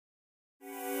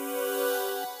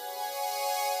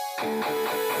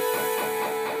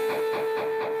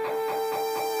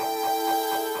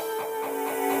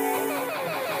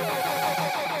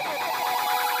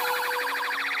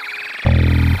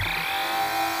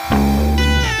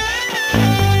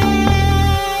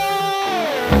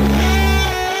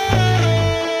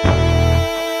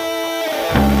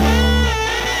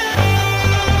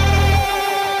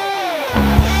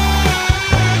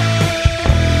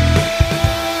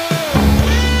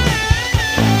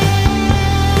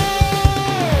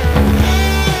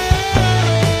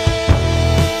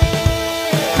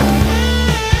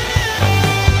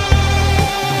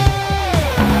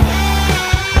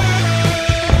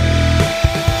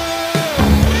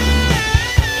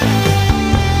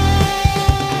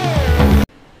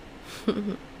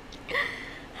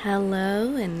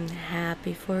Hello and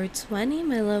happy 420,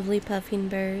 my lovely puffing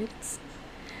birds.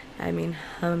 I mean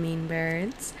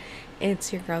hummingbirds.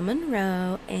 It's your girl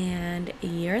Monroe, and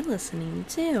you're listening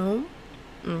to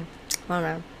hold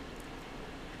on.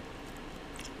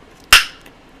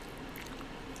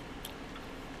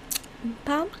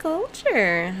 Pop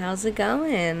culture. How's it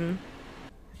going?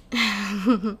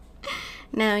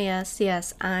 Now,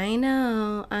 yes, I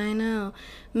know.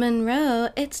 Monroe,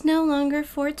 it's no longer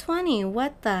 420.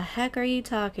 What the heck are you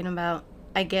talking about?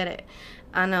 I get it.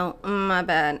 I know, my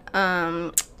bad.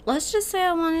 Let's just say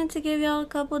I wanted to give y'all a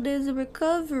couple days of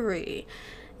recovery.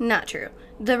 Not true.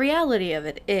 The reality of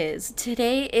it is,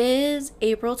 today is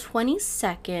April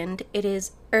 22nd. It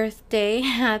is Earth Day.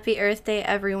 Happy Earth Day,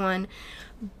 everyone.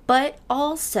 But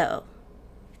also,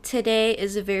 today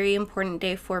is a very important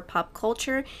day for pop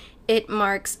culture. It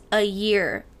marks a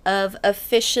year of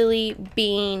officially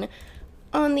being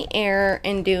on the air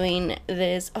and doing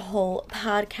this whole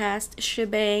podcast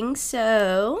shebang.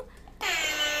 So,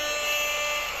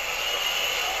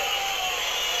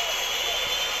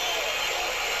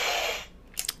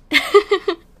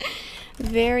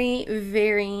 very,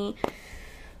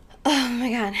 oh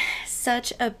my god,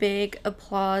 such a big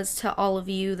applause to all of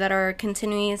you that are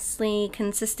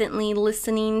consistently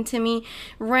listening to me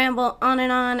ramble on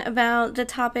and on about the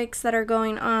topics that are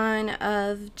going on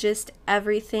of just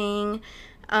everything,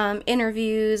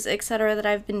 interviews, etc. that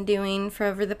I've been doing for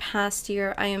over the past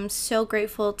year. I am so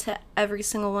grateful to every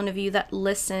single one of you that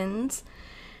listens.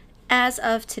 As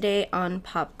of today on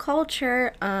pop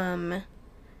culture,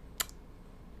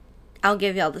 I'll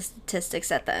give y'all the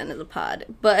statistics at the end of the pod,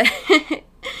 but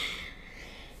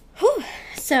whew.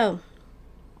 So,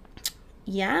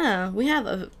 yeah, we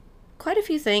have quite a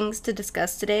few things to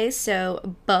discuss today,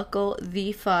 so buckle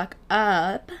the fuck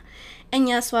up. And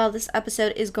yes, while this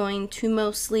episode is going to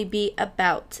mostly be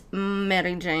about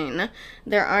Mary Jane,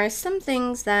 there are some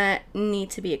things that need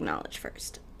to be acknowledged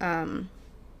first.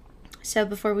 So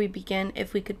before we begin,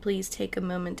 if we could please take a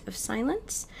moment of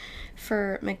silence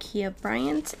for Ma'Khia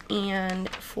Bryant and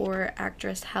for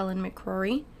actress Helen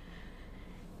McCrory.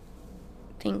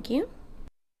 Thank you.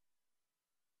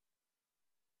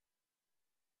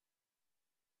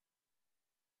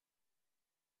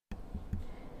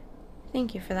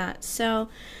 Thank you for that. So,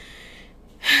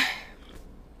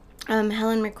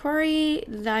 Helen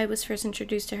McCrory, I was first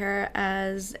introduced to her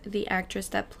as the actress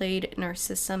that played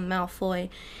Narcissa Malfoy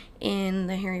in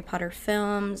the Harry Potter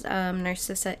films.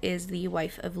 Narcissa is the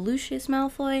wife of Lucius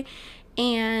Malfoy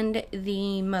and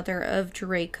the mother of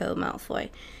Draco Malfoy.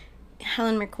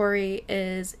 Helen McCrory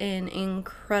is an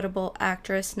incredible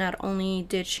actress. Not only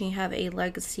did she have a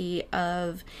legacy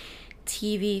of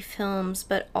TV films,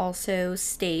 but also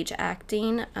stage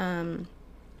acting.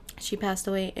 She passed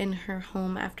away in her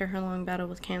home after her long battle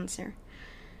with cancer.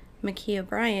 Ma'Khia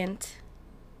Bryant,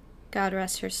 God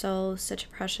rest her soul, such a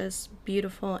precious,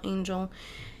 beautiful angel.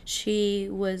 She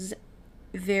was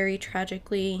very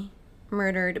tragically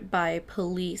murdered by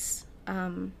police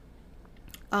on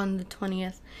the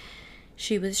 20th.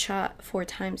 She was shot 4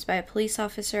 times by a police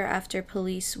officer after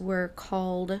police were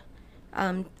called.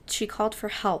 She called for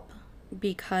help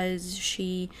because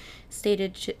she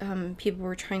stated people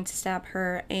were trying to stab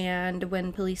her, and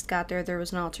when police got there, there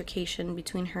was an altercation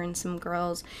between her and some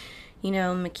girls. You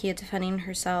know, Ma'Khia, defending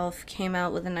herself, came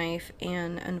out with a knife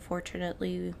and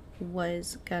unfortunately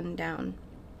was gunned down.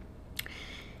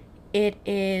 It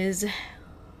is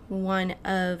one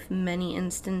of many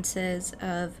instances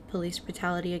of police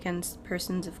brutality against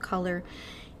persons of color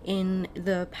in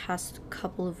the past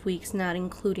couple of weeks, not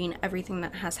including everything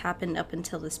that has happened up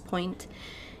until this point.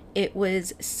 It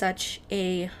was such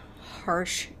a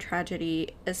harsh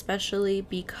tragedy, especially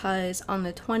because on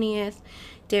the 20th,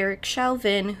 Derek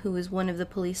Chauvin, who was one of the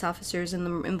police officers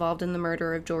involved in the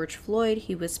murder of George Floyd,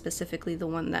 he was specifically the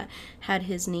one that had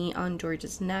his knee on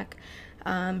George's neck.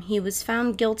 He was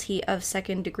found guilty of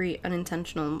second-degree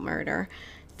unintentional murder,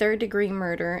 third-degree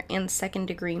murder, and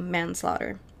second-degree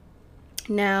manslaughter.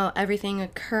 Now, everything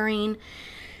occurring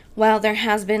while there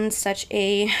has been such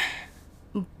a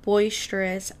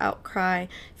boisterous outcry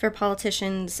for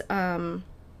politicians and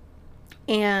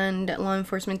law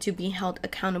enforcement to be held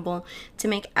accountable to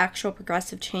make actual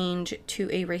progressive change to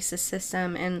a racist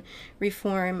system and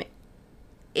reform.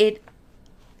 It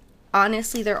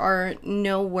honestly, there are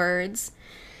no words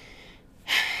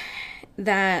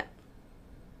that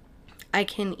I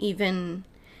can even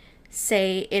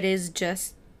say.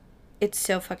 It's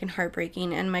so fucking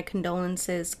heartbreaking, and my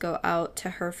condolences go out to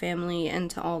her family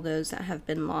and to all those that have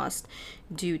been lost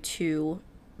due to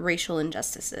racial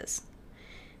injustices.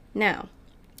 Now,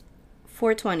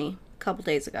 420, a couple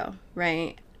days ago,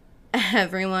 right?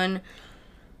 Everyone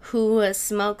who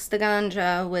smokes the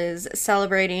ganja was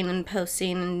celebrating and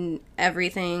posting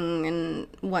everything and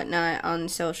whatnot on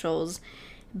socials.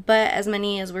 But as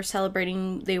many as were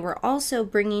celebrating, they were also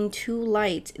bringing to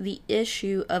light the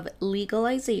issue of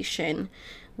legalization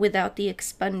without the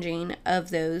expunging of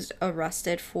those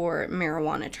arrested for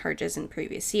marijuana charges in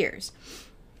previous years.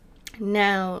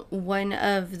 Now, one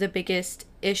of the biggest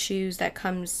issues that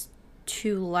comes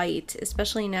to light,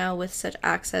 especially now with such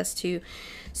access to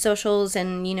socials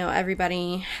and,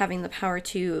 everybody having the power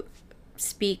to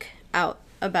speak out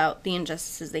about the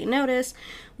injustices they notice,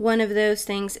 one of those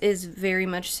things is very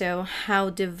much so how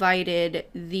divided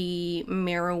the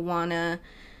marijuana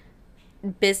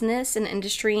business and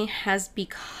industry has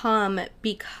become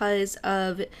because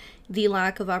of the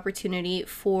lack of opportunity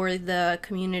for the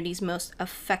communities most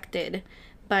affected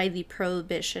by the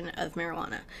prohibition of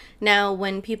marijuana. Now,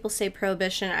 when people say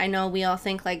prohibition, I know we all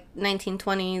think like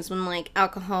 1920s when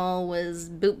alcohol was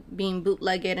being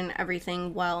bootlegged and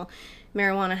everything. Well,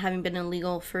 marijuana having been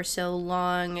illegal for so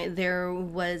long, there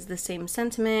was the same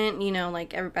sentiment,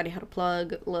 everybody had a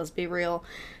plug, let's be real.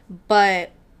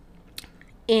 But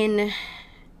in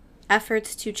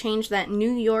efforts to change that,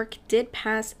 New York did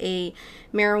pass a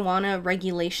Marijuana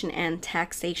Regulation and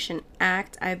Taxation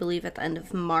Act, I believe at the end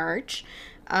of March.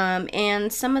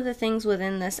 And some of the things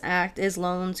within this act is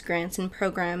loans, grants, and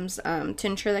programs to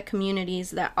ensure that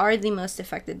communities that are the most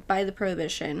affected by the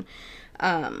prohibition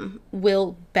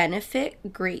will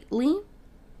benefit greatly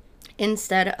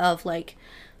instead of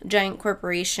giant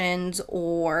corporations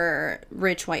or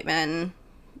rich white men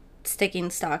sticking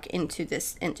stock into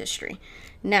this industry.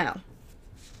 Now,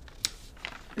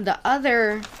 the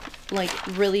other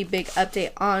really big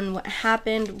update on what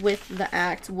happened with the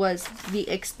act was the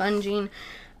expunging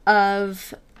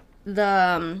of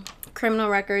the criminal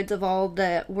records of all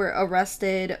that were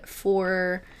arrested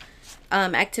for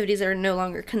activities that are no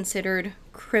longer considered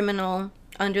criminal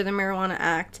under the Marijuana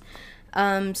Act.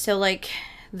 So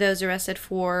those arrested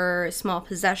for small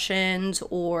possessions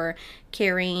or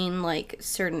carrying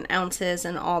certain ounces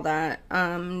and all that.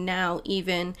 Now,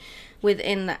 even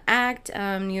within the act,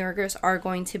 New Yorkers are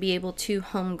going to be able to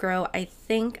home grow, I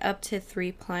think, up to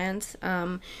 3 plants.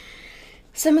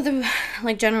 Some of the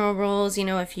general rules,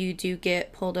 if you do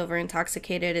get pulled over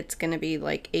intoxicated, it's going to be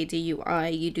a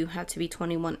DUI. You do have to be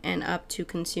 21 and up to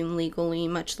consume legally,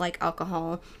 much like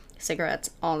alcohol,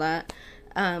 cigarettes, all that.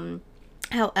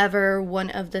 However, one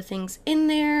of the things in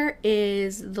there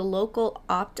is the local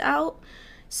opt-out.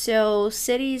 So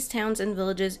cities, towns, and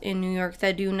villages in New York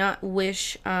that do not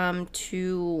wish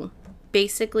to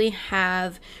basically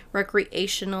have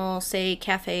recreational, say,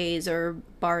 cafes or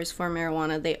bars for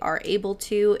marijuana, they are able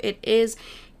to. It is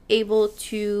able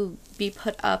to be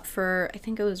put up for, I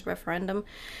think it was referendum.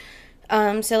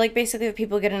 So basically if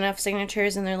people get enough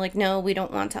signatures and they're no, we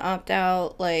don't want to opt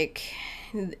out,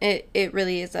 it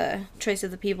really is a choice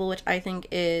of the people, which I think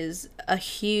is a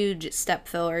huge step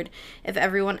forward. If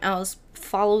everyone else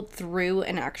followed through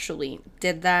and actually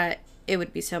did that, it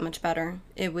would be so much better.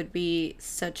 It would be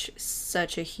such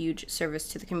a huge service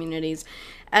to the communities,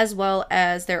 as well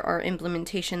as there are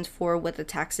implementations for what the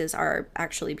taxes are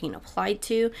actually being applied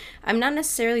to. I'm not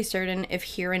necessarily certain if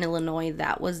here in Illinois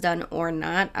that was done or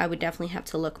not. I would definitely have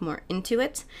to look more into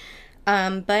it.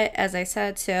 But as I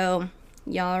said, so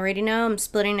y'all already know I'm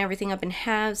splitting everything up in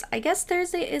halves. I guess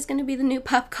Thursday is going to be the new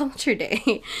pop culture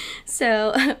day.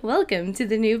 So welcome to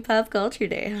the new pop culture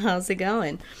day. How's it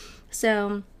going?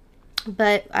 So,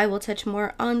 but I will touch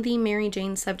more on the Mary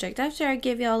Jane subject after I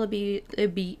give y'all a few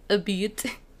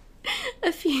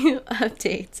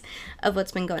updates of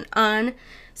what's been going on.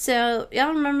 So,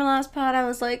 y'all remember last pod, I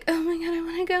was like, oh my god, I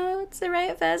want to go to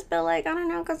Riot Fest, but, like, I don't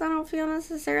know, because I don't feel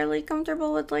necessarily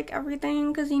comfortable with, like,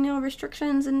 everything, because, you know,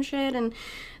 restrictions and shit, and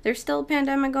there's still a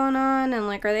pandemic going on, and,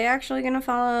 like, are they actually going to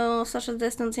follow social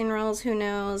distancing rules? Who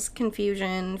knows?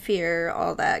 Confusion, fear,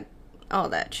 all that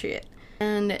shit.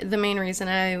 And the main reason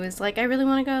I was like, I really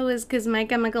want to go is because My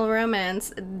Chemical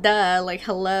Romance, duh, like,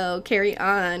 hello, carry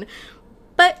on.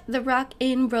 But the rock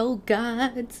and roll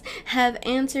gods have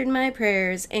answered my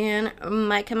prayers, and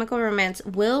My Chemical Romance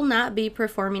will not be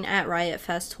performing at Riot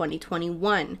Fest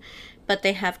 2021. But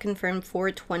they have confirmed for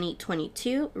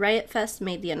 2022. Riot Fest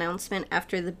made the announcement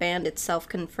after the band itself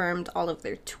confirmed all of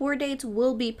their tour dates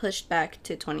will be pushed back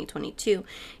to 2022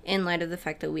 in light of the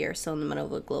fact that we are still in the middle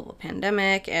of a global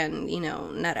pandemic and, you know,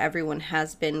 not everyone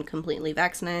has been completely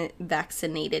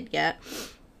vaccinated yet.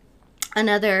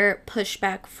 Another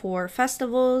pushback for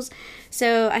festivals.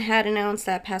 So I had announced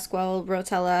that Pasquale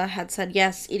Rotella had said,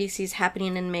 yes, EDC is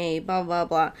happening in May, blah, blah,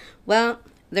 blah. Well,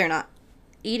 they're not.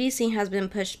 EDC has been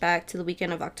pushed back to the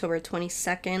weekend of October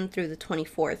 22nd through the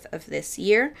 24th of this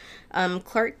year.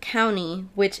 Clark County,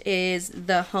 which is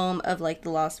the home of, like, the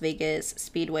Las Vegas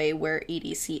Speedway where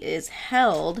EDC is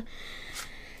held,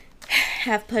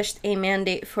 have pushed a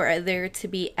mandate for there to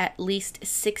be at least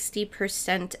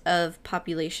 60% of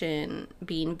population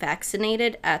being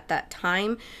vaccinated at that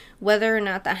time. Whether or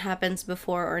not that happens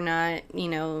before or not, you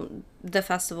know, the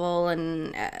festival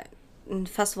and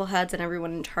festival heads and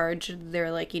everyone in charge,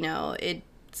 they're like, you know,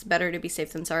 it's better to be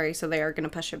safe than sorry, so they are going to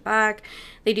push it back.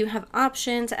 They do have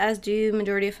options, as do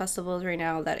majority of festivals right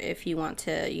now, that if you want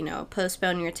to, you know,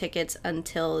 postpone your tickets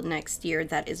until next year,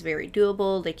 that is very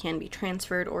doable. They can be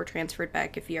transferred or transferred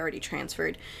back if you already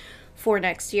transferred for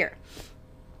next year.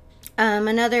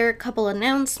 Another couple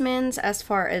announcements as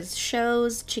far as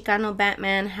shows. Chicano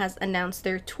Batman has announced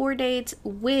their tour dates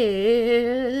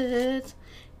with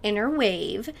Inner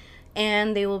Wave,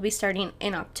 and they will be starting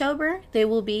in October. They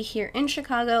will be here in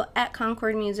Chicago at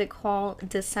Concord Music Hall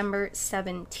December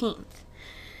 17th.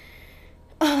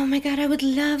 Oh my god, I would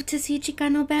love to see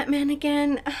Chicano Batman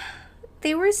again.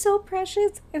 They were so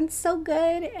precious and so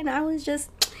good, and I was just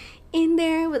in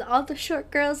there with all the short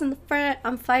girls in the front.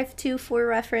 I'm 5'2" for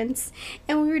reference,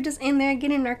 and we were just in there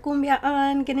getting our cumbia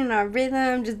on, getting our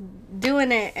rhythm, just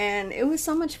doing it, and it was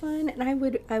so much fun, and I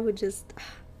would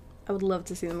love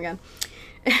to see them again.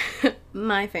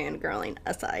 My fangirling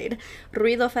aside,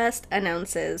 Ruido Fest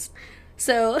announces.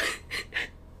 So,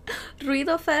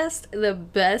 Ruido Fest, the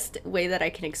best way that I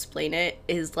can explain it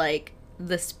is like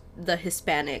the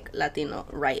Hispanic Latino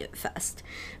Riot Fest.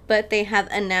 But they have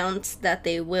announced that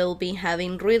they will be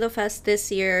having Ruido Fest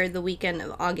this year, the weekend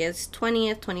of August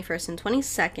 20th, 21st, and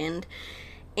 22nd.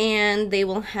 And they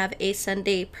will have a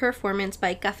Sunday performance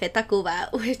by Café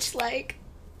Tacuba, which, like,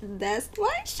 that's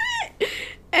my shit.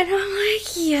 And I'm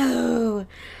like, yo,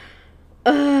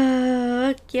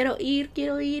 quiero ir.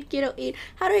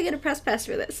 How do I get a press pass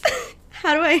for this?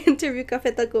 How do I interview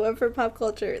Café Tacuba for Pop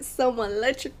Culture? Someone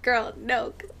let your girl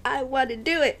know, because I want to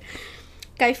do it.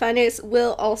 Caifanes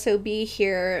will also be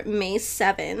here May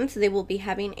 7th. They will be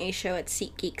having a show at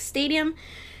SeatGeek Stadium.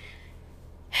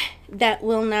 That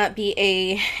will not be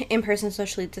a in-person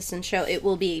socially distanced show. It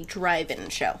will be a drive-in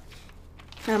show.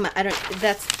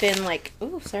 That's been like,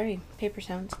 oh, sorry, paper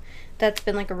sounds. That's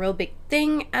been like a real big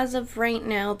thing as of right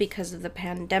now because of the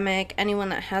pandemic. Anyone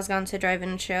that has gone to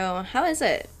drive-in show, how is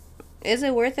it? Is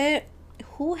it worth it?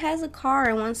 Who has a car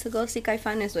and wants to go see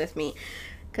Caifanes with me?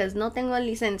 Because no tengo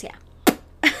licencia.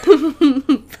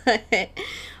 But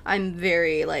I'm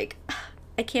very, like,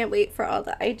 I can't wait for all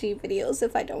the IG videos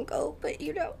if I don't go, but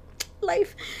you know,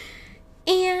 life.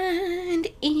 And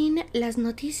in las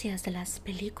noticias de las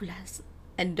películas,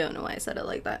 I don't know why I said it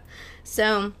like that.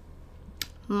 So,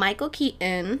 Michael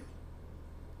Keaton,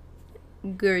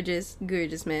 gorgeous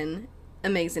man,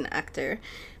 amazing actor.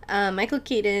 Michael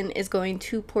Keaton is going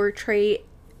to portray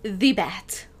the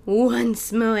Bat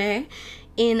once more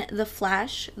in The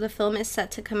Flash. The film is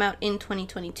set to come out in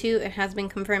 2022. It has been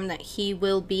confirmed that he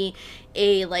will be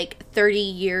a, like, 30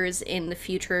 years in the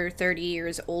future, 30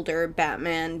 years older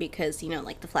Batman, because, you know,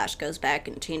 like, The Flash goes back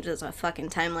and changes a fucking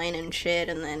timeline and shit,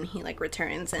 and then he, like,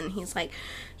 returns and he's like,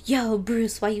 yo,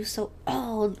 Bruce, why you so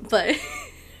old? But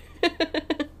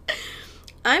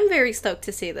I'm very stoked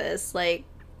to see this. Like,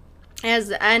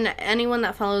 and anyone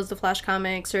that follows the Flash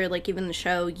comics or, like, even the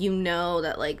show, you know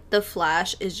that, like, the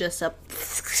Flash is just a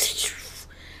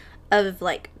of,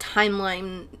 like,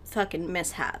 timeline fucking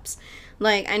mishaps.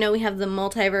 Like, I know we have the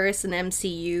multiverse and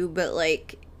MCU, but,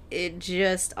 like, it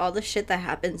just, all the shit that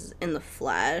happens in the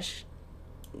Flash,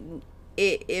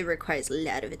 it requires a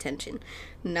lot of attention,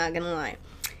 not gonna lie.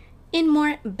 In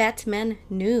more Batman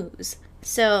news,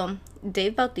 so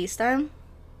Dave Bautista,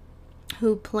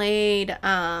 who played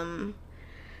God,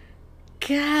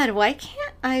 why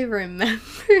can't I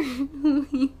remember who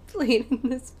he played in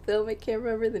this film? I can't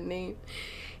remember the name.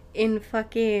 In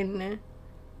fucking...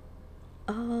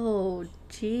 Oh,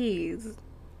 jeez.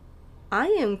 I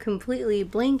am completely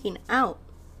blanking out.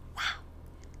 Wow.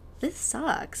 This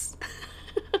sucks.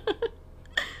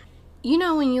 You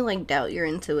know when you, like, doubt your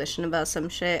intuition about some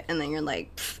shit, and then you're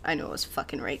like, I know I was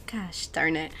fucking right. Gosh,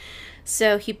 darn it.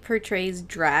 So he portrays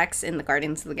Drax in the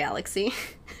Guardians of the Galaxy.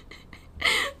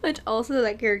 Which also,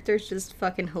 that character is just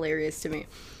fucking hilarious to me.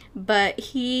 But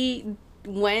he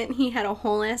had a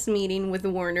whole ass meeting with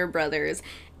Warner Brothers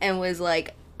and was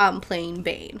like, I'm playing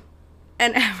Bane.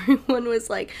 And everyone was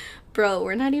like, bro,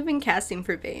 we're not even casting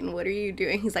for Bane. What are you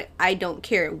doing? He's like, I don't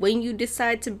care. When you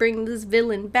decide to bring this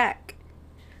villain back,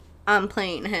 I'm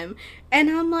playing him.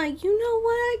 And I'm like, you know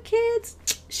what, kids?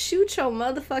 Shoot your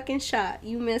motherfucking shot.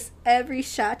 You miss every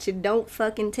shot you don't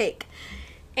fucking take.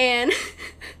 And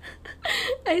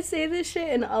I say this shit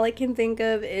and all I can think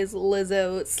of is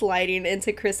Lizzo sliding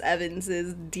into Chris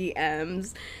Evans's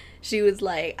DMs. She was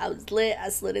like, I was lit, I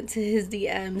slid into his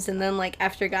DMs, and then, like,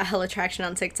 after it got hella traction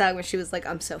on TikTok when she was like,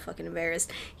 I'm so fucking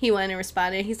embarrassed, he went and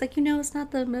responded. He's like, you know, it's not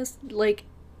the most, like,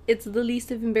 it's the least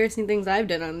of embarrassing things I've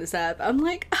done on this app. I'm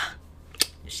like, oh,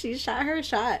 she shot her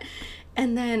shot.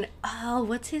 And then, oh,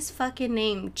 what's his fucking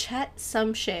name? Chet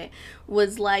some shit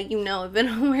was like, you know, if it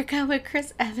don't work out with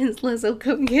Chris Evans, Lizzo,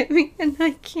 come get me. And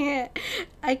I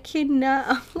cannot.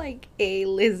 I'm like, hey,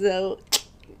 Lizzo,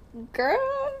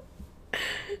 girl,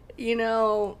 you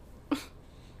know,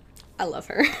 I love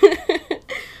her.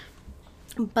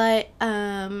 But,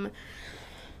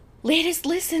 latest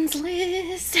listens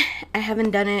list. I haven't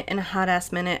done it in a hot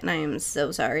ass minute and I am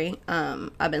so sorry.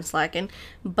 I've been slacking.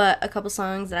 But a couple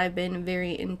songs that I've been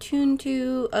very in tune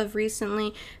to of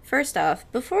recently. First off,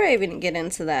 before I even get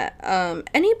into that,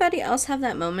 anybody else have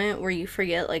that moment where you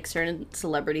forget like certain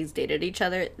celebrities dated each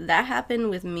other? That happened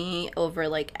with me over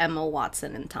like Emma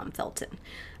Watson and Tom Felton.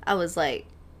 I was like,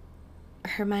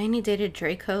 Hermione dated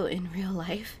Draco in real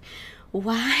life?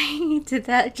 Why did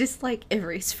that just like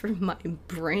erase from my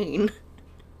brain?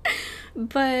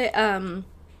 But I don't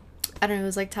know, it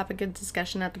was like topic of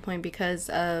discussion at the point because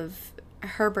of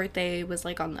her birthday was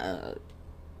like on the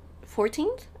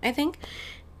 14th, I think,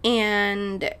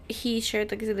 and he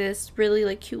shared like this really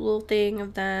like cute little thing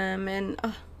of them, and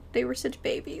they were such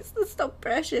babies. It's so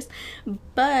precious.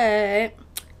 But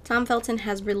Tom Felton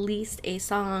has released a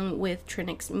song with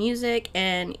Trinix Music,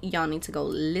 and y'all need to go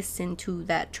listen to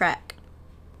that track.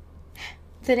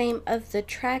 The name of the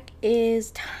track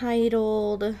is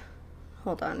titled...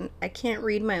 Hold on. I can't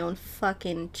read my own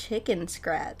fucking chicken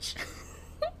scratch.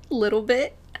 Little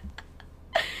bit.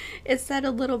 It said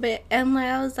a little bit. And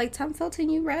I was like, Tom Felton,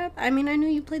 you rap? I mean, I knew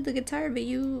you played the guitar, but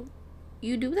you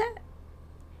do that?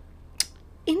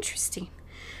 Interesting.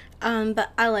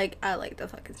 But I like the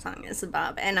fucking song. It's a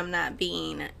bop. And I'm not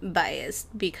being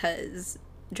biased because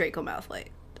Draco Malfoy.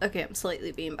 Okay, I'm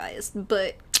slightly being biased,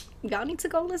 but... y'all need to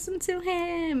go listen to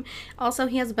him. Also,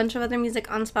 he has a bunch of other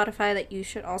music on Spotify that you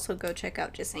should also go check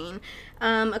out, just saying.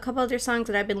 A couple other songs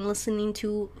that I've been listening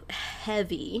to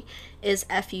heavy is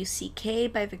F.U.C.K.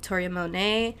 by Victoria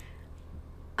Monet.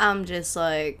 I'm just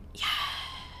like,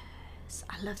 yes,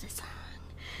 I love this song.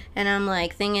 And I'm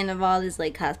like thinking of all this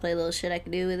like cosplay little shit I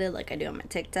could do with it, like I do on my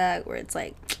TikTok, where it's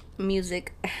like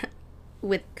music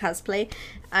with cosplay.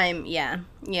 I'm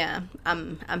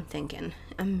thinking.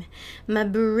 My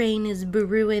brain is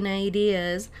brewing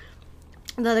ideas.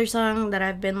 The other song that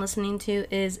I've been listening to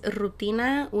is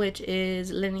Rutina, which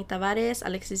is Lenny Tavares,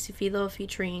 Alexis Fido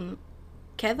featuring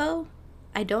Kevo.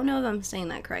 I don't know if I'm saying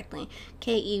that correctly.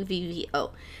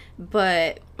 Kevvo.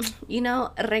 But, you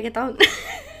know, reggaeton.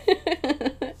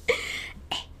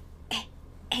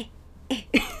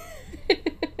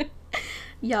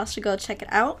 Y'all should go check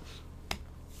it out.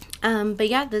 But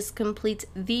yeah, this completes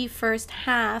the first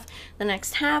half. The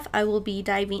next half, I will be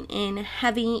diving in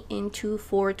heavy into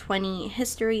 420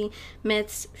 history,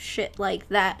 myths, shit like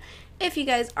that. If you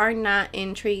guys are not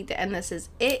intrigued and this is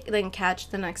it, then catch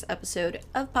the next episode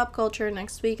of Pop Culture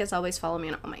next week. As always, follow me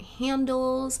on all my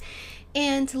handles.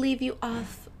 And to leave you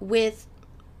off with...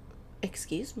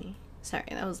 Excuse me. Sorry,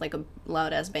 that was like a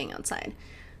loud-ass bang outside.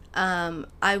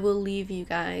 I will leave you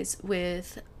guys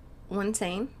with one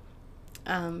saying.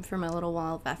 For my little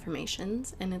wall of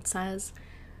affirmations, and it says,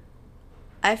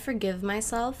 I forgive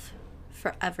myself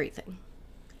for everything.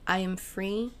 I am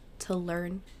free to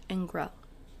learn and grow.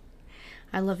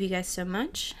 I love you guys so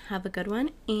much. Have a good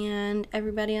one, and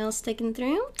everybody else sticking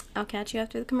through, I'll catch you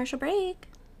after the commercial break.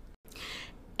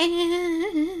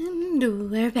 And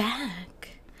we're back.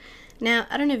 Now,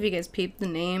 I don't know if you guys peeped the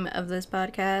name of this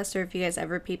podcast or if you guys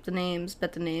ever peeped the names,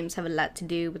 but the names have a lot to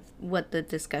do with what the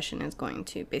discussion is going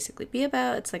to basically be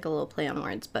about. It's like a little play on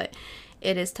words, but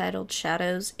it is titled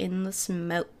Shadows in the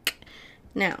Smoke.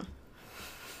 Now,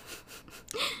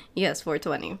 yes,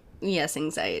 420. Yes,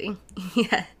 anxiety.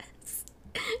 Yes,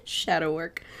 shadow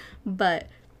work. But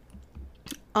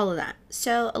all of that.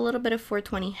 So a little bit of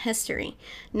 420 history.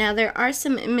 Now there are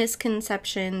some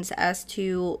misconceptions as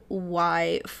to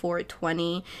why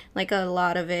 420. Like a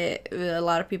lot of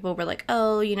people were like,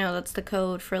 oh, you know, that's the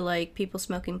code for like people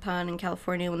smoking pot in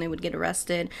California when they would get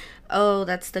arrested. Oh,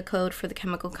 that's the code for the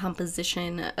chemical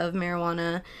composition of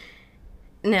marijuana.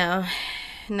 No,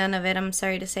 none of it. I'm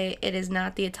sorry to say, it is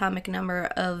not the atomic number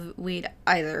of weed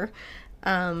either.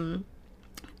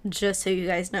 Just so you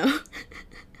guys know.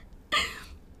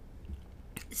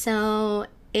 So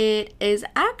it is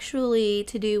actually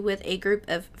to do with a group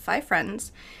of 5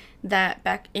 friends that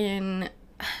back in,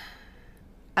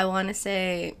 I want to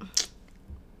say,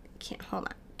 hold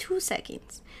on, 2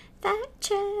 seconds. Fact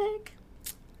check.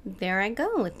 There I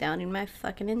go with doubting my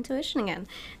fucking intuition again.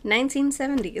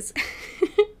 1970s.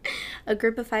 A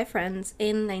group of 5 friends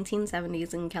in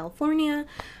 1970s in California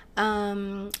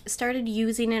started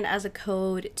using it as a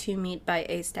code to meet by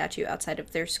a statue outside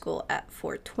of their school at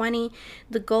 420.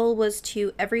 The goal was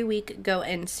to every week go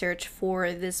and search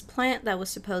for this plant that was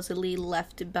supposedly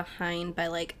left behind by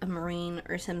like a marine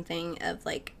or something of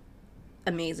like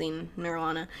amazing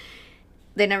marijuana.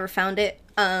 They never found it.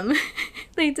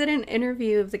 They did an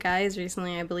interview of the guys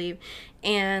recently, I believe,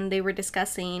 and they were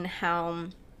discussing how,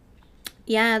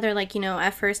 yeah, they're like, you know,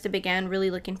 at first it began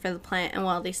really looking for the plant, and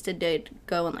while they still did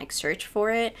go and like search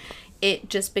for it, it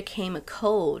just became a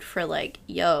code for like,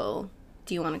 yo,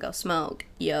 do you want to go smoke?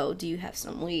 Yo, do you have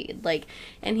some weed? Like,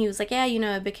 and he was like, yeah, you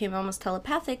know, it became almost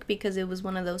telepathic because it was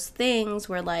one of those things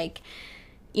where like,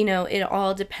 you know, it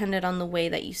all depended on the way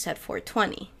that you said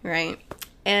 420, right?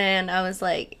 And I was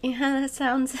like, yeah, that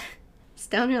sounds,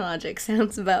 Stoner Logic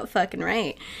sounds about fucking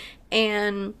right.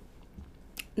 And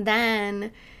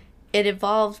then it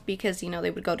evolved because, you know,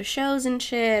 they would go to shows and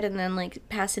shit, and then like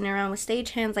passing it around with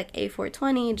stagehands like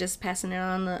A420, just passing it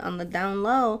on the down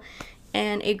low,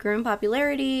 and it grew in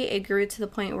popularity. It grew to the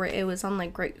point where it was on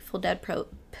like Grateful Dead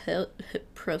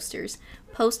posters,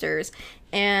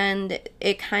 and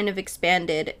it kind of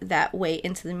expanded that way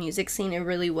into the music scene. It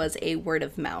really was a word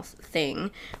of mouth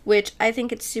thing, which I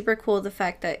think it's super cool, the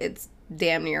fact that it's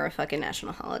damn near a fucking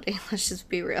national holiday. Let's just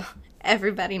be real.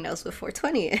 Everybody knows what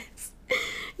 420 is.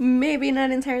 Maybe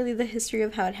not entirely the history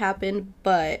of how it happened,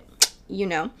 but you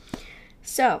know.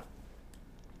 So,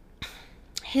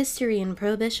 history and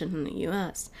prohibition in the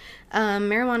U.S.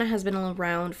 Marijuana has been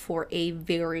around for a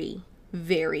very,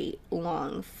 very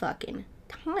long fucking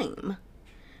time.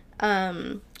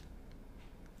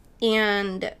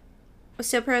 And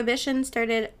so prohibition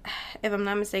started, if I'm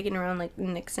not mistaken, around like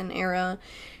Nixon era.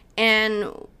 And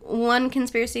one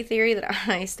conspiracy theory that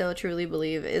I still truly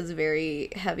believe is very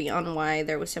heavy on why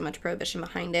there was so much prohibition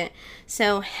behind it.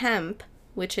 So hemp,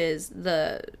 which is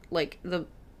the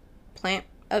plant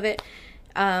of it,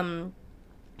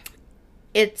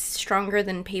 it's stronger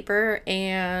than paper,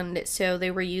 and so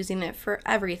they were using it for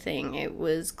everything. It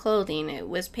was clothing, it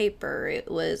was paper,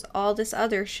 it was all this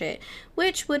other shit,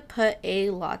 which would put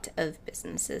a lot of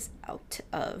businesses out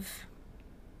of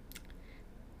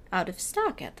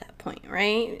stock at that point,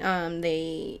 right?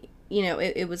 They, you know,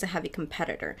 it was a heavy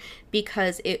competitor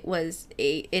because it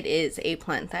is a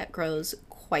plant that grows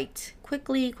quite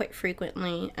quickly, quite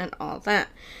frequently, and all that.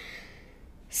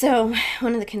 So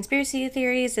one of the conspiracy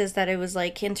theories is that it was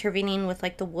like intervening with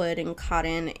like the wood and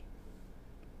cotton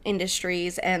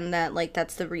industries, and that like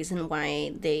that's the reason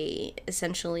why they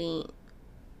essentially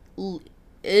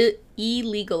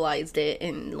illegalized it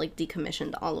and like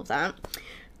decommissioned all of that.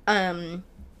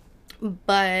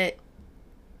 But,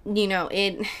 you know,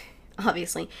 it,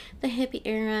 obviously, the hippie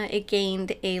era, it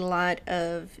gained a lot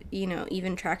of, you know,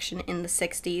 even traction in the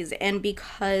 60s, and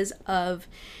because of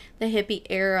the hippie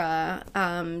era,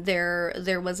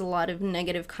 there was a lot of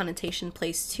negative connotation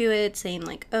placed to it, saying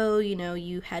like, oh, you know,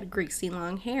 you had greasy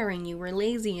long hair, and you were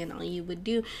lazy, and all you would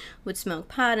do would smoke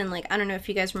pot, and like, I don't know if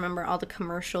you guys remember all the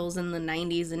commercials in the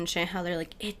 90s and shit, how they're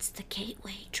like, it's the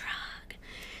gateway drug.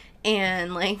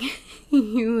 And, like,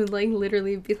 you would, like,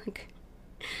 literally be, like,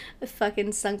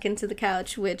 fucking sunk into the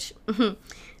couch, which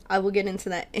I will get into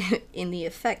that in the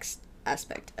effects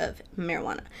aspect of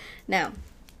marijuana. Now,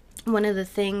 one of the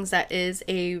things that is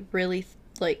a really,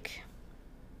 like,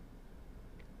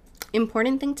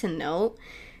 important thing to note,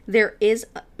 there is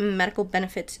medical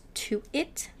benefits to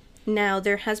it. Now,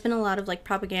 there has been a lot of like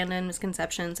propaganda and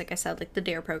misconceptions, like I said, like the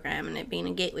DARE program and it being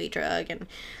a gateway drug, and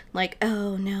like,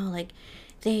 oh no, like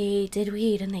they did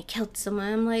weed and they killed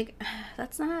someone. I'm like,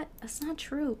 that's not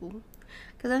true.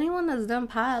 Because anyone that's done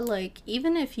pot, like,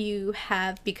 even if you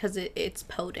have, because it's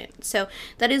potent. So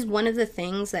that is one of the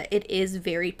things, that it is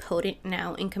very potent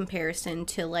now in comparison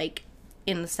to like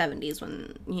in the 70s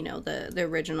when, you know, the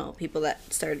original people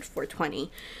that started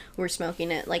 420 were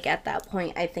smoking it. Like at that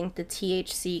point, I think the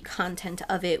THC content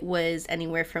of it was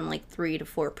anywhere from like 3 to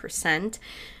 4%,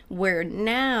 where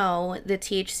now the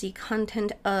THC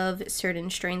content of certain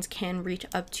strains can reach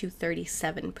up to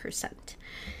 37%.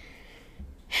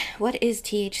 What is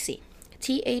THC?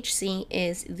 THC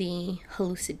is the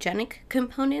hallucinogenic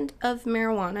component of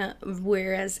marijuana,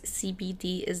 whereas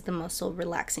CBD is the muscle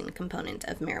relaxing component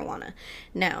of marijuana.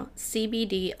 Now,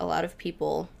 CBD, a lot of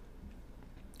people,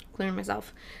 including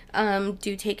myself,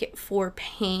 do take it for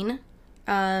pain.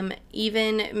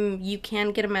 Even you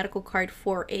can get a medical card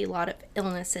for a lot of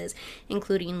illnesses,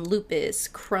 including lupus,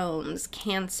 Crohn's,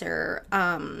 cancer.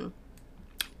 God,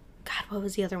 what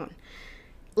was the other one?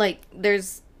 Like,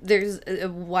 there's a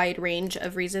wide range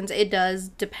of reasons. It does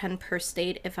depend per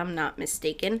state, if I'm not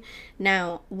mistaken.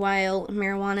 Now, while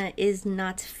marijuana is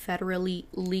not federally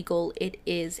legal, it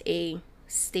is a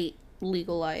state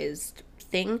legalized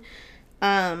thing.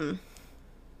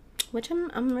 Which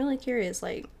I'm really curious,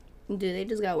 like, do they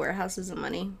just got warehouses of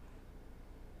money?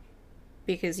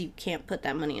 Because you can't put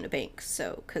that money in a bank,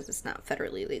 so, because it's not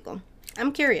federally legal.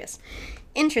 I'm curious.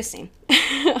 Interesting.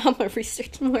 I'm gonna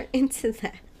research more into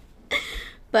that.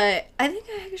 But I think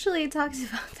I actually talked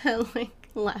about that like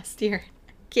last year.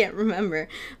 Can't remember.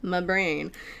 My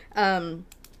brain.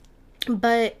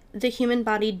 But the human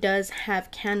body does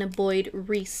have cannabinoid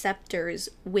receptors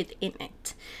within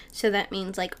it. So that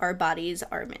means like our bodies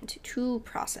are meant to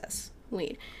process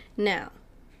weed. Now,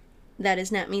 that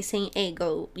is not me saying, hey,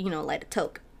 go, you know, light a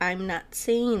toke. I'm not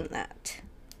saying that.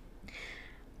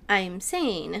 I'm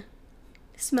saying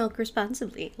smoke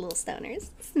responsibly, little stoners.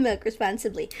 Smoke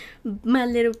responsibly. My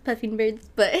little puffing birds.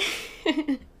 But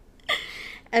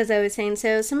as I was saying,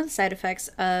 so some of the side effects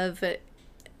of,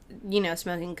 you know,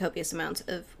 smoking copious amounts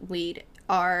of weed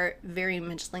are very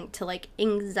much linked to like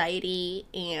anxiety,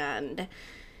 and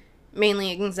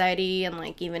mainly anxiety and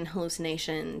like even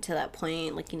hallucination to that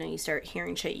point. Like, you know, you start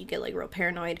hearing shit, you get like real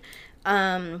paranoid.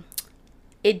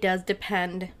 It does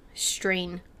depend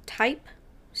strain type.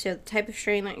 So the type of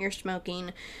strain that you're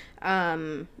smoking,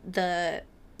 the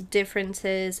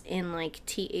differences in like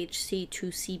THC to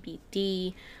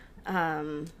CBD,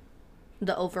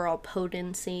 the overall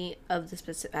potency of the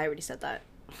specific, I already said that,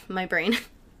 my brain.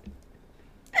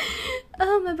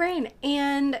 Oh, my brain.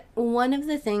 And one of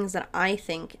the things that I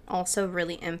think also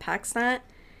really impacts that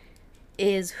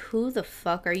is, who the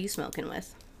fuck are you smoking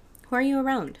with? Who are you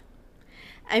around?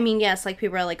 I mean, yes, like,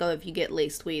 people are like, oh, if you get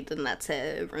laced weed, then that's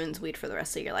it. It ruins weed for the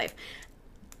rest of your life.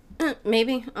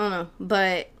 Maybe. I don't know.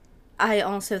 But I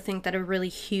also think that a really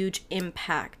huge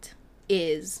impact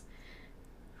is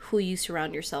who you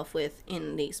surround yourself with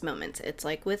in these moments. It's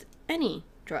like with any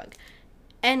drug,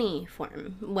 any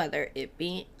form, whether it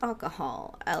be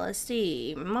alcohol,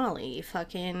 LSD, Molly,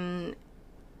 fucking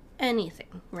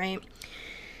anything, right?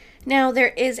 Now, there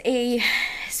is a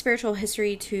spiritual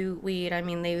history to weed. I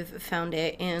mean, they've found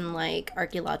it in, like,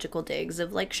 archaeological digs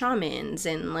of, like, shamans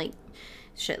and, like,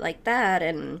 shit like that.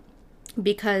 And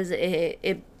because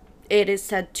it is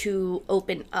said to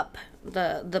open up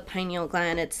the pineal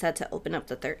gland, it's said to open up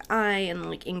the third eye and,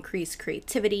 like, increase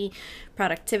creativity,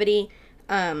 productivity,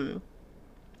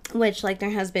 which, like, there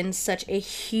has been such a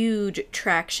huge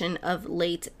traction of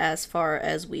late as far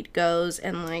as weed goes.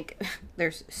 And, like,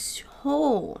 there's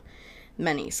so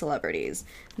many celebrities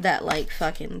that like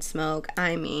fucking smoke.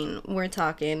 I mean, we're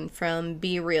talking from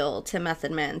Be Real to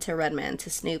Method Man to Redman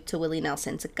to Snoop to Willie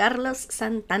Nelson to Carlos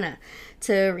Santana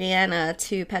to Rihanna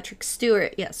to Patrick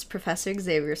Stewart. Yes, Professor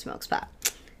Xavier smokes pot.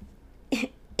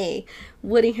 A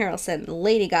Woody Harrelson,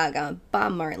 Lady Gaga,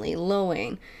 Bob Marley, Lil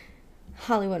Wayne,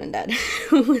 Hollywood Undead,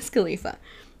 Wiz Khalifa,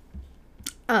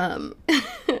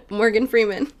 Morgan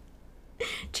Freeman,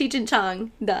 Cheech and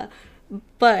Chong, duh.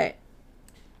 But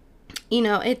you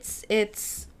know, it's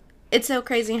so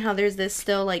crazy how there's this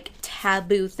still, like,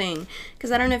 taboo thing.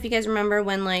 Because I don't know if you guys remember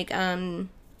when, like,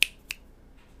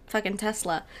 fucking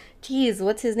Tesla. Jeez,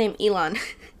 what's his name?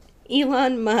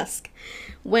 Elon Musk.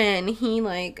 When he,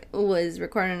 like, was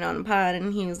recording on a pod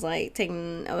and he was, like,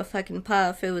 taking a fucking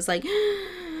puff, it was like,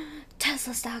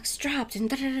 Tesla stocks dropped and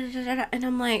da-da-da-da-da. And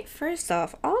I'm like, first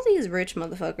off, all these rich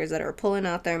motherfuckers that are pulling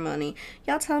out their money,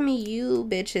 y'all tell me you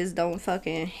bitches don't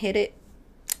fucking hit it.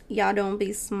 y'all don't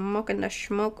be smoking the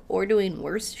smoke or doing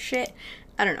worse shit.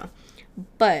 I don't know.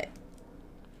 But,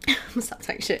 I'm gonna stop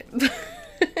talking shit.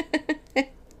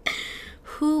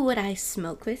 Who would I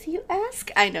smoke with, you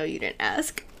ask? I know you didn't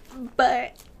ask.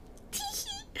 But,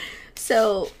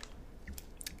 so,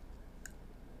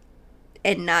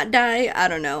 and not die, I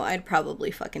don't know. I'd probably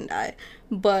fucking die.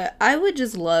 But I would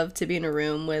just love to be in a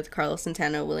room with Carlos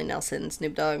Santana, Willie Nelson,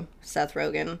 Snoop Dogg, Seth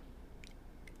Rogen,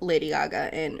 Lady Gaga,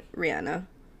 and Rihanna.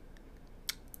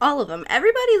 All of them.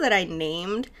 Everybody that I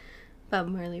named, Bob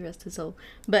Marley, rest his soul,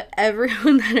 but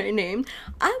everyone that I named,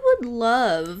 I would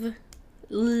love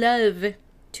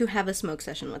to have a smoke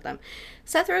session with them.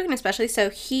 Seth Rogen especially, so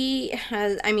he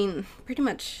has, I mean, pretty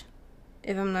much,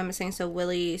 if I'm not mistaken, so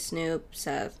Willie, Snoop,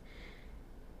 Seth,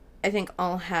 I think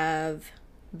all have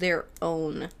their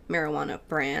own marijuana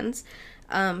brands.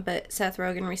 But Seth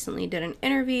Rogen recently did an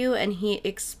interview and he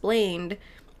explained,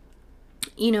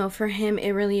 you know, for him,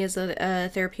 it really is a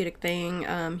therapeutic thing.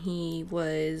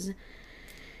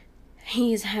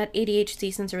 He's had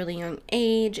ADHD since a really young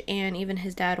age, and even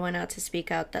his dad went out to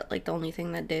speak out that, like, the only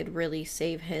thing that did really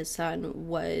save his son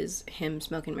was him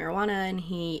smoking marijuana, and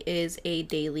he is a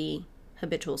daily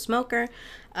habitual smoker.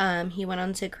 He went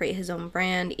on to create his own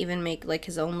brand, even make, like,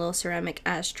 his own little ceramic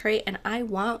ashtray, and I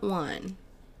want one.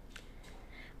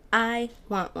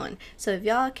 So if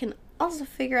y'all can also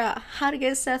figure out how to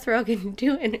get Seth Rogen to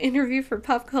do an interview for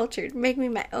Pop Culture, make me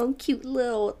my own cute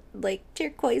little, like,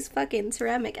 turquoise fucking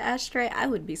ceramic ashtray, I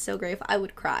would be so grateful. I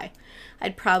would cry.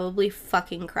 I'd probably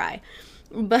fucking cry.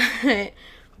 But,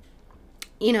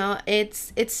 you know,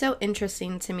 it's so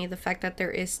interesting to me, the fact that there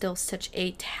is still such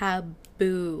a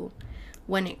taboo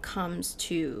when it comes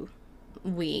to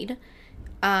weed.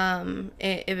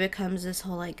 It becomes this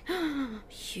whole, like,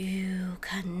 you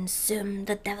consume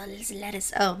the devil's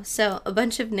lettuce. Oh, so a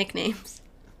bunch of nicknames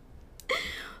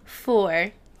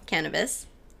for cannabis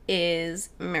is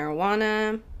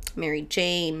marijuana, Mary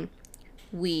Jane,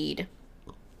 weed,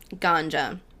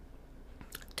 ganja,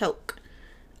 toke,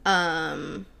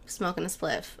 smoking a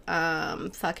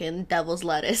spliff, fucking devil's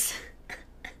lettuce,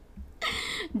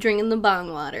 drinking the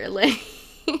bong water, like,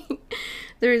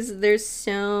 there's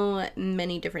so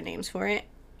many different names for it.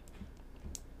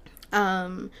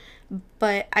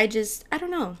 But I don't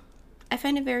know. I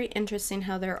find it very interesting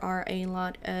how there are a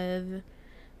lot of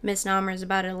misnomers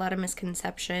about it, a lot of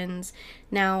misconceptions.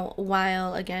 Now,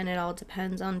 while, again, it all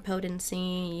depends on potency,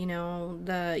 you know,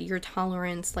 your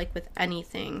tolerance, like with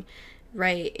anything,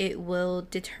 right? It will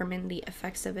determine the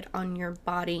effects of it on your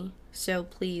body. So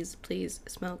please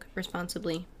smoke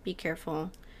responsibly. Be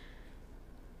careful.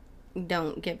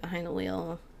 Don't get behind the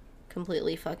wheel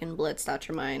completely fucking blitzed out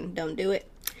your mind. Don't do it.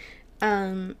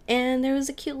 And there was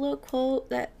a cute little quote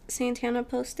that Santana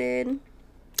posted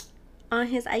on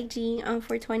his IG on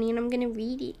 420, and I'm gonna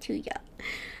read it to y'all.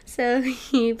 So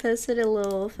he posted a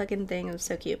little fucking thing. It was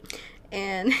so cute.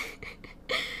 And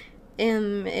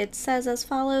it says as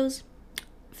follows: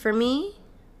 for me,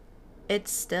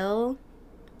 it's still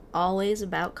always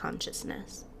about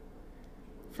consciousness.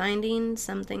 Finding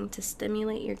something to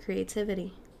stimulate your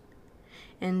creativity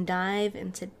and dive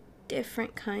into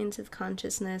different kinds of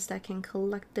consciousness that can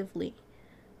collectively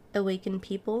awaken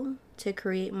people to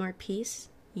create more peace,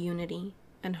 unity,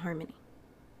 and harmony.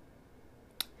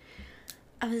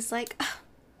 I was like, oh,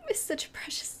 he's such a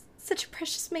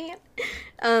precious man.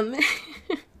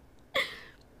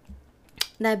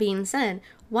 That being said,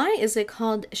 why is it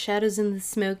called Shadows in the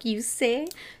Smoke, you say?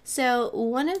 So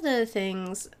one of the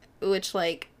things which,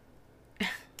 like,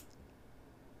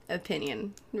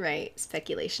 opinion, right?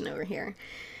 Speculation over here.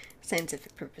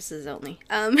 Scientific purposes only.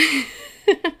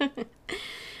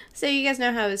 So you guys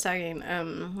know how I was talking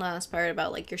last part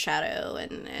about, like, your shadow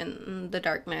and the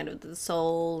dark night of the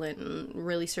soul and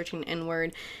really searching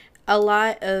inward. A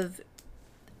lot of,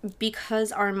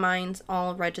 because our minds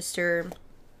all register,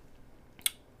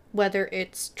 whether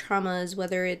it's traumas,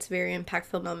 whether it's very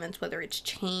impactful moments, whether it's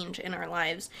change in our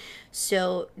lives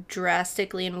so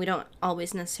drastically, and we don't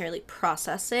always necessarily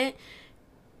process it.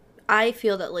 I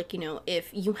feel that, like, you know, if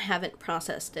you haven't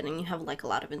processed it and you have, like, a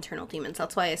lot of internal demons,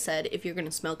 that's why I said, if you're going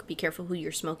to smoke, be careful who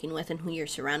you're smoking with and who you're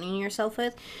surrounding yourself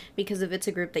with, because if it's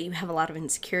a group that you have a lot of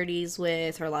insecurities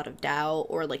with, or a lot of doubt,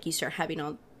 or, like, you start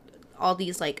having all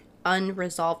these, like,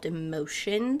 unresolved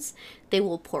emotions, they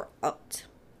will pour out.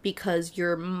 Because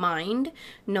your mind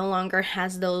no longer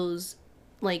has those,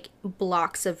 like,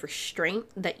 blocks of restraint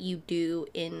that you do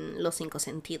in los cinco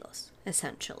sentidos,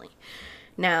 essentially.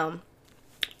 Now,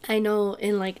 I know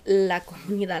in, like, la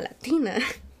comunidad latina,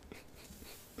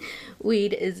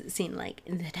 weed is seen like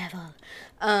the devil.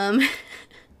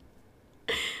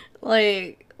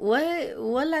 Like,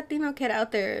 what Latino kid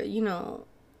out there,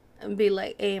 be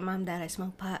like, hey, mom, dad, I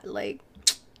smoke pot. Like,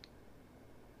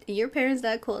 your parents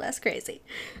that cool? That's crazy.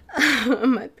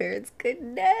 My parents could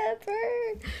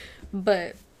never.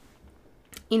 But,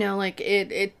 like,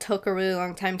 it took a really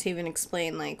long time to even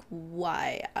explain, like,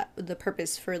 why, the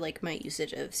purpose for, like, my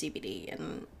usage of CBD.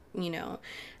 And,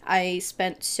 I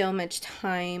spent so much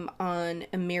time on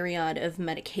a myriad of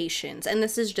medications. And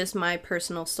this is just my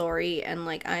personal story. And,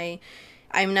 like,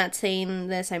 I'm not saying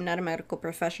this, I'm not a medical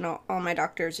professional. All my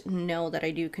doctors know that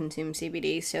I do consume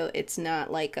CBD, so it's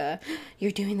not like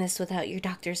you're doing this without your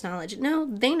doctor's knowledge. No,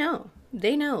 they know.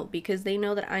 They know, because they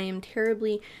know that I am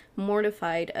terribly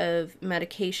mortified of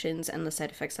medications and the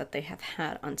side effects that they have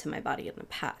had onto my body in the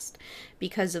past.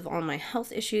 Because of all my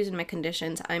health issues and my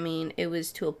conditions, I mean, it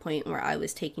was to a point where I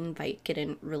was taking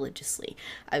Vicodin religiously.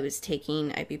 I was taking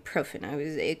ibuprofen.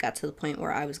 It got to the point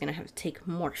where I was going to have to take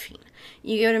morphine.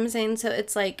 You get what I'm saying? So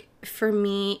it's like, for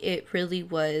me, it really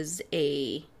was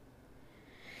a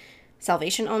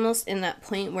salvation almost, in that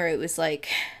point where it was like,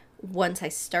 once I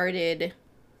started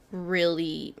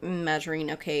really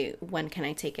measuring, okay, when can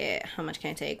I take it, how much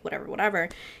can I take, whatever,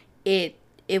 it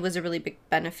was a really big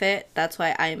benefit. That's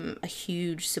why I'm a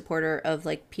huge supporter of,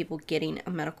 like, people getting a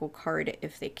medical card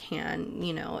if they can.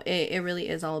 It really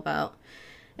is all about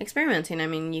experimenting. I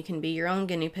mean, you can be your own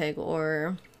guinea pig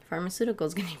or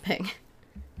pharmaceuticals guinea pig.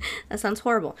 That sounds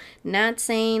horrible. Not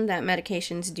saying that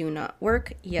medications do not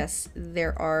work. Yes,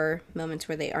 there are moments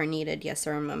where they are needed. Yes,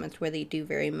 there are moments where they do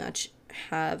very much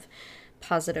have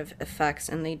positive effects,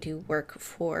 and they do work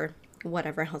for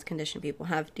whatever health condition people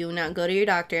have. Do not go to your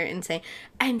doctor and say,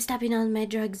 I'm stopping all my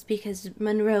drugs because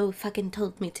Monroe fucking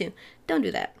told me to. Don't do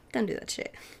that. Don't do that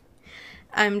shit.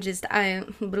 I'm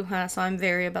bruja, so I'm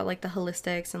very about, like, the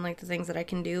holistics and, like, the things that I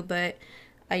can do, but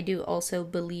I do also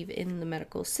believe in the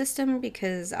medical system,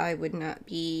 because I would not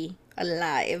be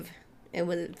alive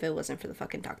if it wasn't for the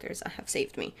fucking doctors that have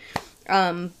saved me.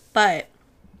 But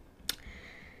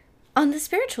on the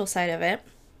spiritual side of it,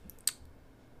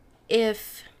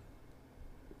 if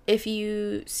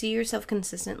you see yourself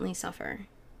consistently suffer,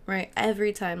 right,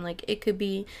 every time, like, it could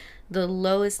be the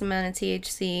lowest amount of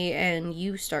THC and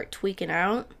you start tweaking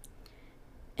out,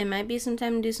 it might be some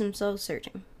time to do some soul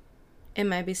searching. It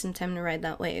might be some time to ride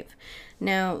that wave.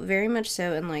 Now, very much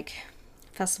so in, like,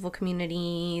 festival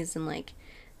communities and, like,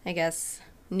 I guess,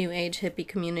 new age hippie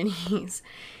communities,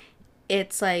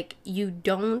 it's like, you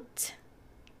don't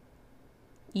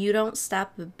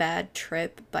stop a bad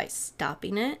trip by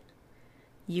stopping it.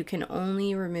 You can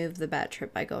only remove the bad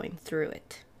trip by going through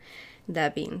it.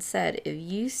 That being said, if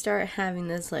you start having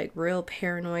this, like, real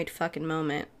paranoid fucking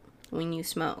moment when you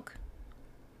smoke,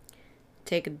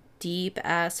 take a deep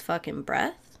ass fucking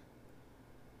breath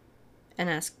and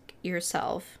ask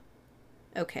yourself,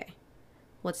 okay,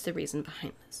 what's the reason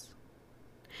behind this?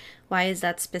 Why is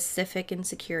that specific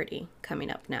insecurity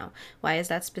coming up now? Why is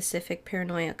that specific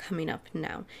paranoia coming up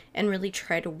now? And really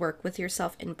try to work with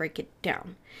yourself and break it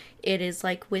down. It is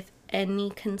like with any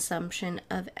consumption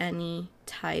of any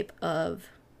type of,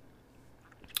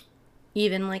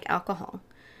 even like alcohol.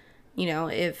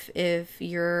 If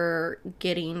you're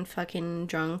getting fucking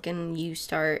drunk and you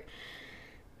start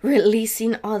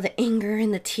releasing all the anger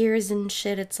and the tears and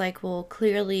shit, it's like, well,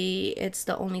 clearly it's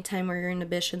the only time where your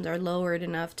inhibitions are lowered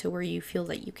enough to where you feel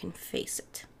that you can face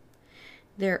it.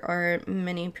 There are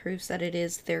many proofs that it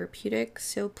is therapeutic,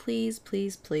 so please,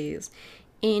 please, please,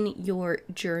 in your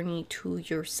journey to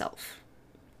yourself,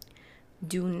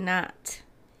 do not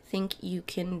think you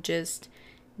can just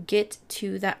get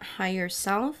to that higher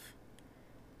self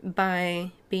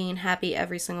by being happy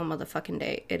every single motherfucking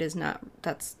day. It is not,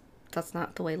 that's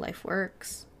not the way life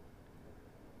works.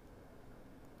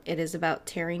 It is about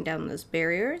tearing down those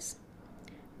barriers,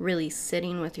 really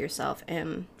sitting with yourself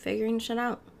and figuring shit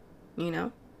out,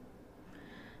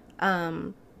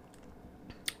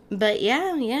 But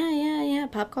yeah,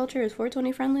 pop culture is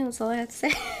 420 friendly, that's all I have to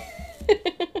say.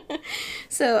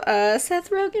 So,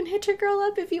 Seth Rogen, hit your girl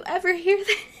up if you ever hear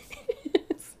this.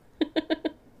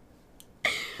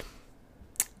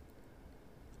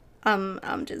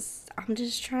 I'm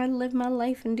just trying to live my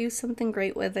life and do something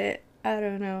great with it. I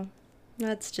don't know.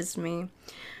 That's just me.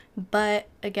 But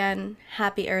again,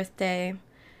 happy Earth Day.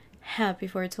 Happy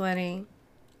 420.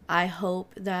 I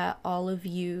hope that all of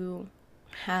you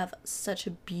have such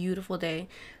a beautiful day.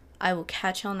 I will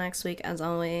catch y'all next week as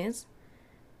always.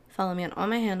 Follow me on all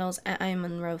my handles at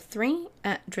IamMonroe3,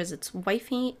 at Drizzit's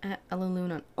Wifey, at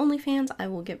Ellaloon on OnlyFans. I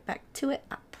will get back to it,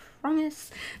 I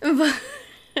promise. But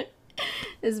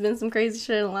there's been some crazy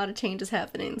shit and a lot of changes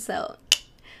happening, so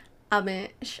I've been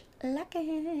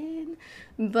slacking.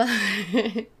 But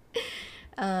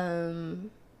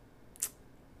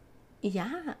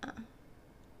Yeah.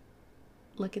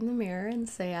 Look in the mirror and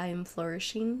say, I am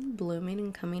flourishing, blooming,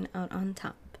 and coming out on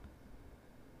top.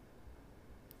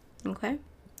 Okay?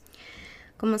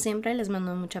 Como siempre, les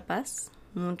mando mucha paz,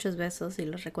 muchos besos, y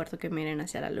les recuerdo que miren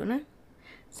hacia la luna.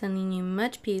 Sending you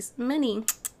much peace, many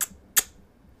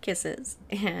kisses,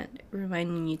 and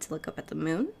reminding you to look up at the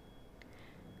moon.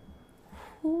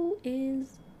 Who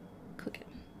is cooking?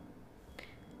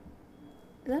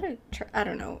 Is that I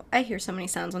don't know. I hear so many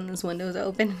sounds when this window is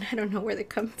open, and I don't know where they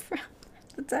come from.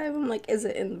 At the time, I'm like, is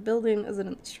it in the building? Is it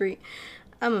in the street?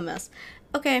 I'm a mess.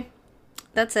 Okay,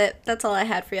 that's it. That's all I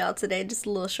had for y'all today. Just a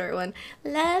little short one.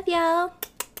 Love y'all.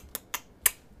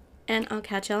 And I'll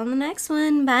catch y'all on the next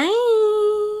one. Bye.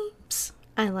 Psst,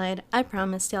 I lied. I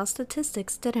promised y'all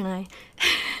statistics, didn't I?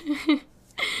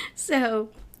 So,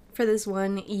 for this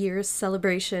 1 year's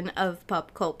celebration of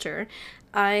pop culture,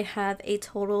 I have a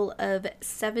total of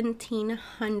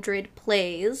 1,700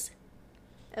 plays.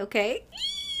 Okay?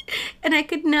 And I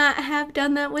could not have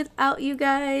done that without you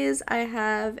guys. I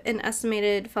have an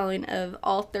estimated following of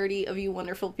all 30 of you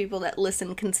wonderful people that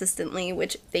listen consistently,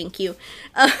 which, thank you.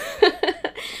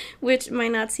 Which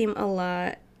might not seem a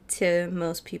lot to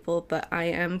most people, but I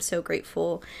am so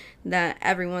grateful that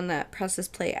everyone that presses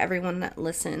play, everyone that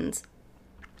listens,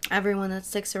 everyone that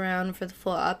sticks around for the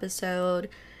full episode,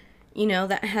 you know,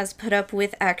 that has put up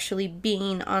with actually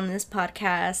being on this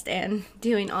podcast and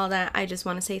doing all that. I just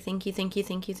want to say thank you, thank you,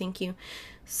 thank you, thank you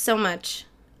so much.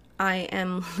 I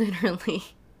am literally,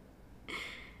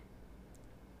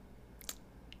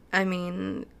 I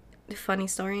mean, funny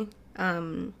story.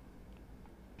 I'm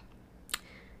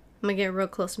gonna get real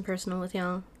close and personal with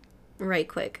y'all right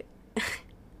quick.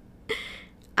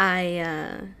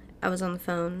 I was on the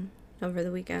phone over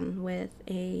the weekend with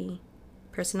a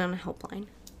person on a helpline,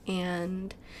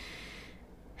 and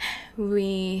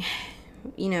we,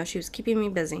 you know, she was keeping me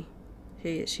busy.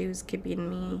 She was keeping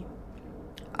me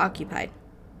occupied.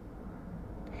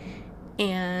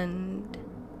 And,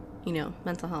 you know,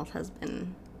 mental health has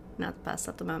been not the best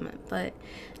at the moment, but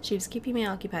she was keeping me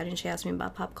occupied, and she asked me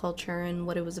about pop culture and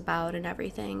what it was about and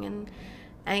everything, and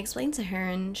I explained to her,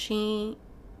 and she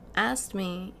asked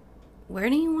me, where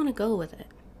do you want to go with it?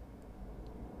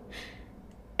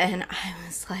 And I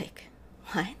was like,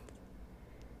 what?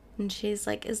 And she's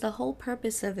like, is the whole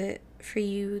purpose of it for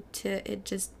you to it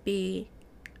just be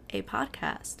a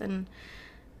podcast? And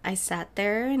I sat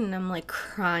there and I'm like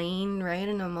crying, right?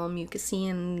 And I'm all mucusy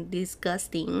and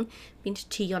disgusting. Pinche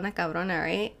chillona cabrona,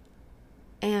 right?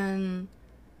 And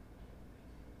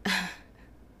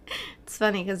it's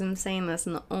funny because I'm saying this,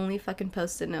 and the only fucking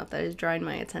post-it note that is drawing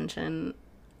my attention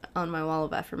on my wall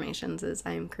of affirmations is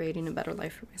I am creating a better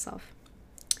life for myself.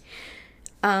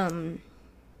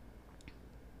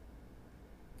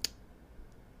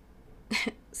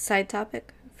 Side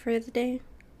topic for the day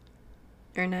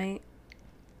or night,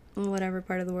 whatever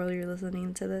part of the world you're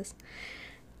listening to this.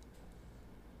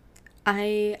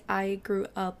 I grew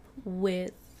up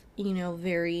with, you know,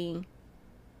 very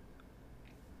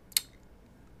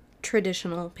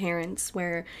traditional parents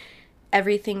where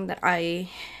everything that I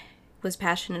was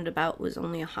passionate about was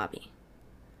only a hobby,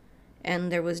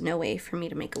 and there was no way for me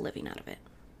to make a living out of it.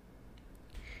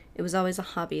 It was always a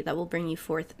hobby that will bring you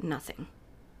forth nothing.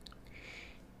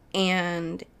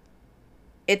 And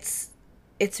it's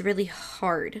really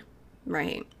hard,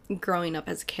 right? Growing up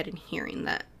as a kid and hearing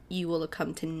that you will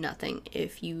come to nothing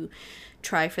if you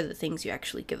try for the things you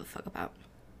actually give a fuck about.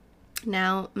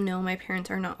 Now, no, my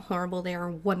parents are not horrible. They are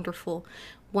wonderful,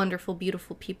 wonderful,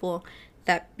 beautiful people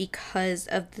that, because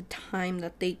of the time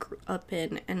that they grew up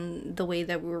in and the way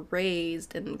that we were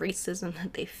raised and racism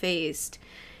that they faced,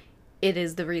 it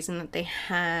is the reason that they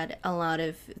had a lot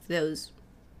of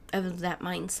that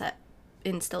mindset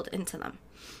instilled into them.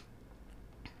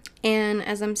 And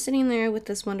as I'm sitting there with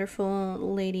this wonderful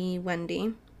lady,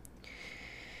 Wendy,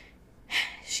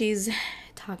 she's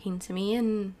talking to me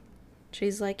and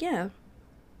she's like, yeah,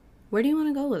 where do you want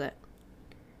to go with it?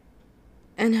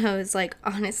 And I was like,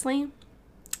 honestly,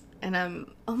 and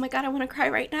I'm, oh my God, I want to cry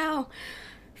right now.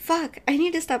 Fuck, I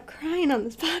need to stop crying on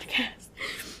this podcast.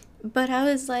 But I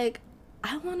was like,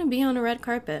 I want to be on a red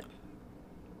carpet.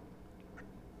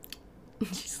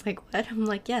 She's like, what? I'm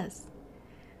like, yes.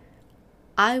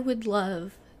 I would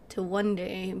love to one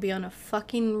day be on a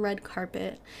fucking red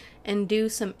carpet and do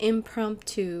some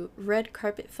impromptu red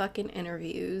carpet fucking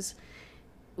interviews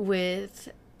with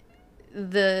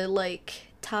the,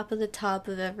 like, top of the top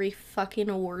of every fucking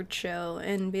award show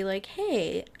and be like,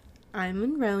 hey, I'm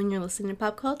Monroe and you're listening to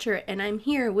Pop Culture, and I'm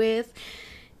here with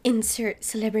insert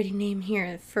celebrity name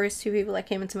here. The first two people that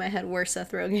came into my head were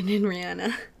Seth Rogen and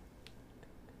Rihanna.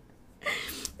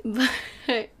 But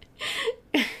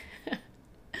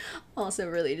also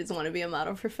really just want to be a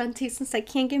model for Fenty since I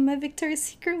can't get my Victoria's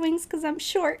Secret wings because I'm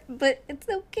short, but it's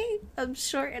okay. I'm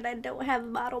short and I don't have a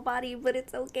model body, but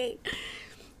it's okay.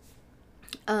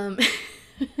 And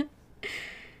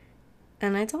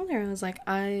I told her, I was like,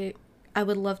 I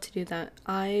would love to do that.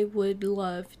 I would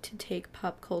love to take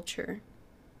pop culture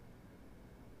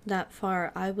that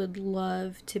far. I would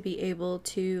love to be able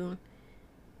to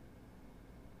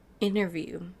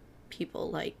interview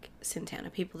people like Santana,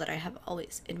 people that I have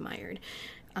always admired,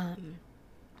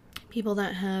 people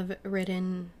that have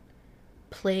written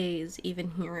plays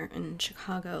even here in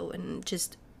Chicago, and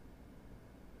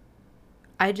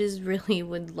I just really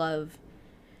would love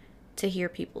to hear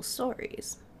people's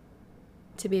stories,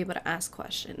 to be able to ask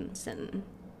questions and,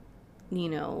 you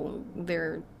know,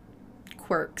 their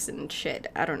quirks and shit.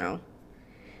 I don't know.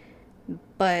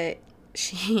 But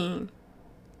she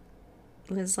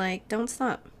was like, don't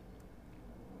stop.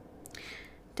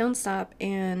 Don't stop,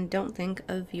 and don't think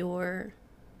of your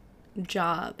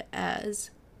job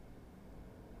as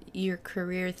your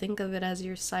career. Think of it as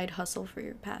your side hustle for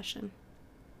your passion.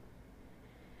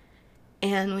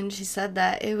 And when she said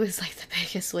that, it was like the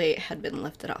biggest weight had been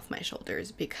lifted off my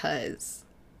shoulders, because,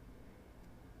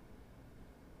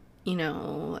 you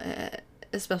know,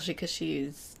 especially because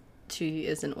she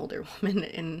is an older woman,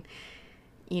 and,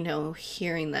 you know,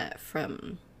 hearing that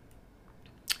from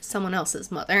someone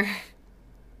else's mother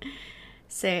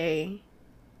say,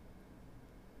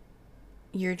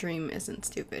 your dream isn't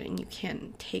stupid and you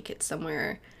can take it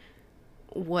somewhere,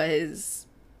 was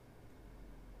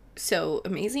so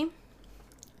amazing.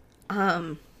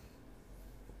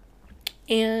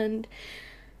 And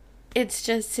it's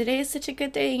just, today is such a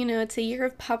good day, you know, it's a year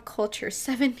of pop culture,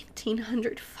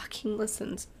 1,700 fucking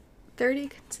listens, 30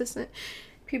 consistent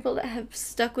people that have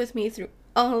stuck with me through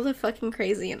all the fucking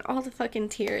crazy and all the fucking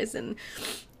tears, and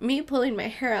me pulling my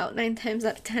hair out 9 times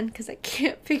out of 10 because I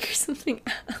can't figure something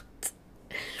out.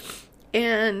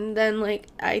 And then, like,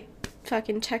 I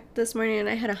fucking checked this morning and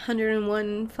I had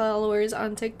 101 followers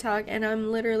on TikTok, and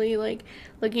I'm literally, like,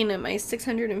 looking at my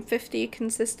 650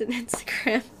 consistent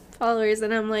Instagram followers,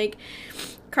 and I'm, like,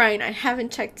 crying. I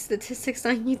haven't checked statistics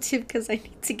on YouTube because I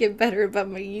need to get better about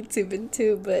my YouTubing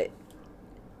too, but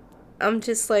I'm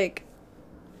just, like,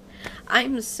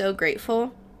 I'm so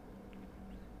grateful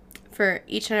for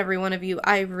each and every one of you.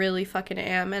 I really fucking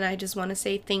am, and I just want to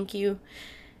say thank you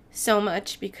so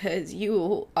much, because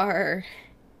you are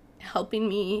helping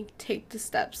me take the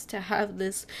steps to have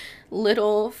this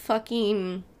little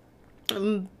fucking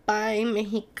bi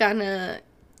Mexicana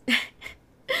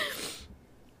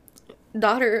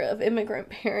daughter of immigrant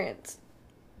parents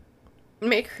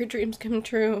make her dreams come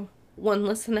true, one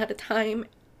listen at a time.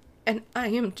 And I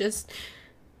am just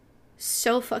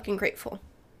so fucking grateful.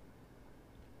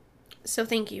 So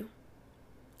thank you.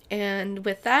 And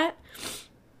with that,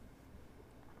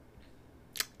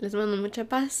 les mando mucha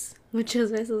paz,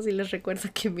 muchos besos, y les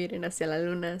recuerdo que miren hacia la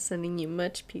luna, sending you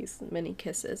much peace, many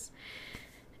kisses,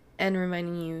 and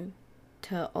reminding you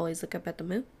to always look up at the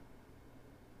moon.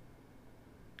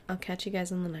 I'll catch you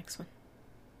guys in the next one.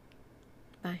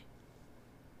 Bye.